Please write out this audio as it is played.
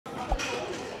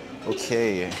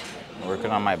Okay,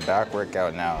 working on my back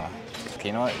workout now. Okay,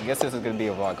 you know what? I guess this is gonna be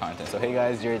a vlog content. So hey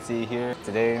guys, JaredC here.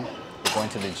 Today, we're going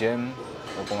to the gym.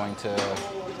 We're going to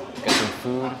get some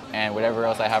food and whatever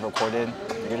else I have recorded,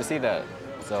 you're gonna see that.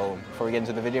 So before we get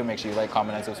into the video, make sure you like,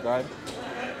 comment, and subscribe.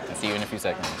 And see you in a few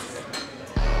seconds.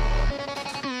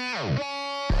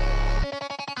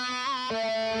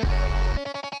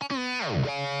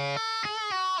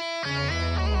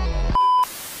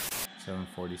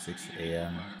 7:46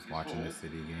 a.m. watching the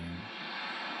City game.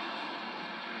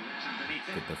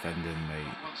 Get defending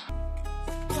late.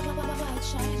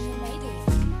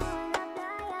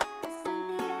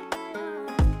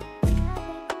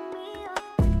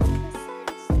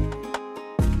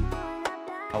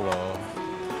 Hello.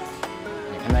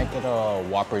 Can I get a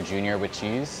Whopper Jr. with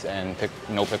cheese and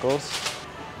no pickles?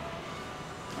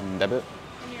 And debit?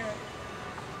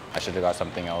 I should have got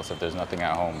something else if there's nothing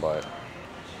at home, but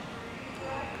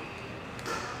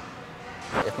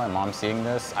if my mom's seeing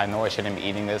this, I know I shouldn't be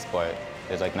eating this, but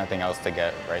there's like nothing else to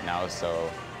get right now, so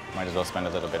might as well spend a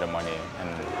little bit of money and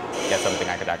get something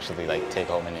I could actually like take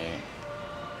home and eat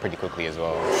pretty quickly as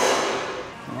well.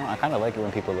 You know, I kind of like it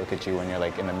when people look at you when you're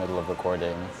like in the middle of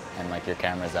recording and like your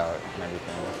camera's out and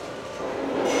everything.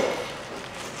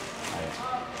 Right.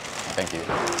 Thank you.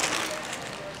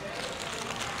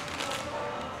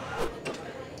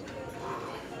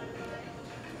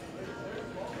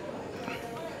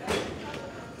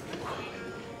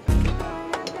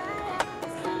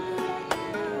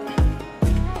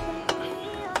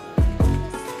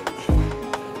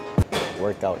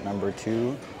 Workout number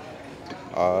 2.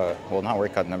 Well, not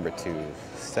workout number 2,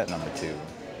 set number 2,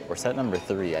 or set number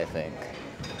 3, I think.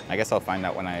 I guess I'll find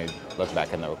out when I look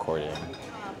back in the recording,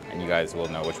 and you guys will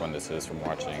know which one this is from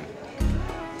watching.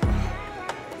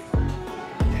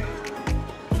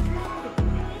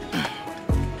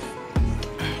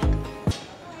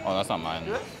 Oh, that's not mine.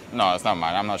 No, it's not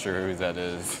mine. I'm not sure whose that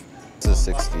is. This is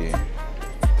 60.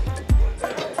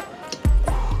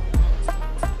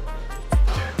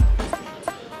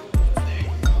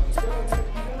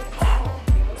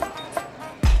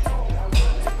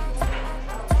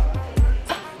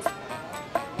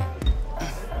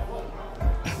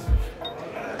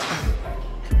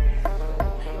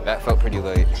 That felt pretty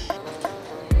light.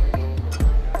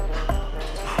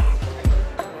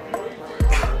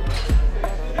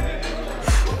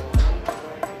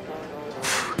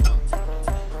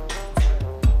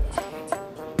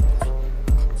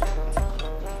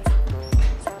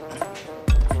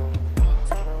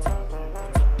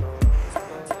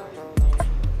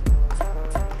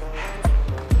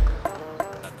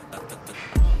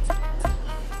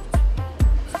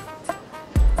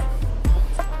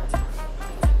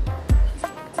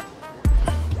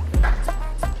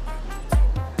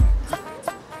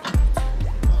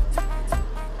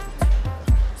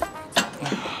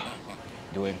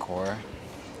 Doing core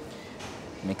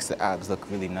makes the abs look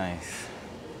really nice.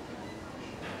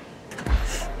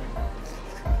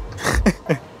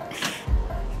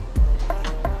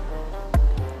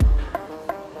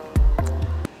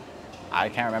 I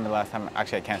can't remember the last time,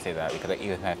 actually I can't say that because I eat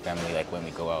with my family like when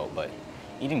we go out, but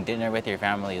eating dinner with your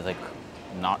family is like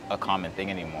not a common thing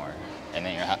anymore and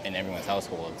in everyone's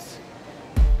households.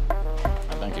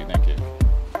 Thank you, thank you.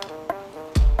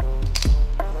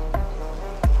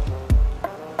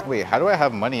 Wait, how do I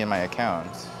have money in my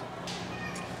account?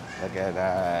 Look at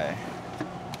that.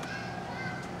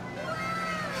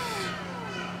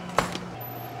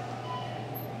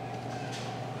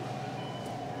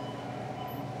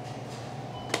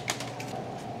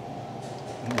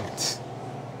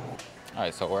 All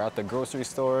right, so we're at the grocery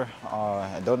store.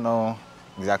 I don't know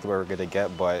exactly what we're gonna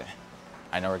get, but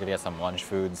I know we're gonna get some lunch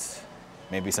foods,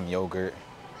 maybe some yogurt,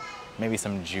 maybe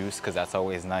some juice, because that's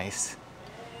always nice.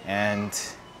 And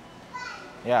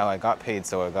yeah, I got paid,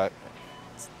 so I got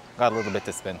a little bit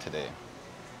to spend today.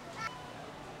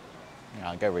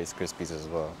 Yeah, I'll get Rice Krispies as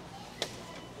well.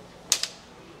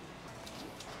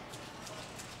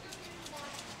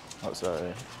 Oh,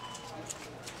 sorry.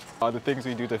 The things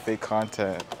we do to fake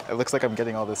content. It looks like I'm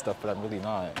getting all this stuff, but I'm really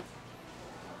not.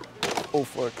 Oh,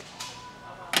 fuck.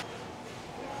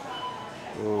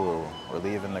 Ooh, we're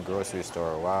leaving the grocery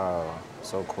store. Wow,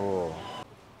 so cool.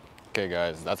 Okay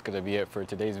guys, that's gonna be it for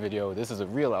today's video. This is a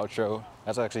real outro.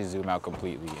 Let's actually zoom out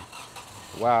completely.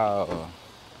 Wow.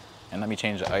 And let me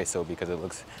change the ISO because it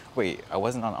looks, wait, I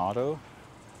wasn't on auto?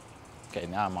 Okay,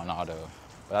 now I'm on auto.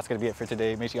 But that's gonna be it for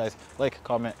today. Make sure you guys like,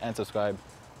 comment, and subscribe.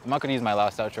 I'm not gonna use my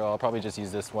last outro. I'll probably just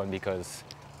use this one because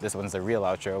this one's the real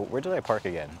outro. Where did I park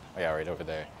again? Oh yeah, right over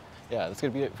there. Yeah, that's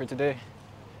gonna be it for today.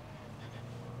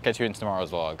 Catch you in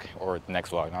tomorrow's vlog, or the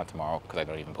next vlog, not tomorrow, because I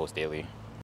don't even post daily.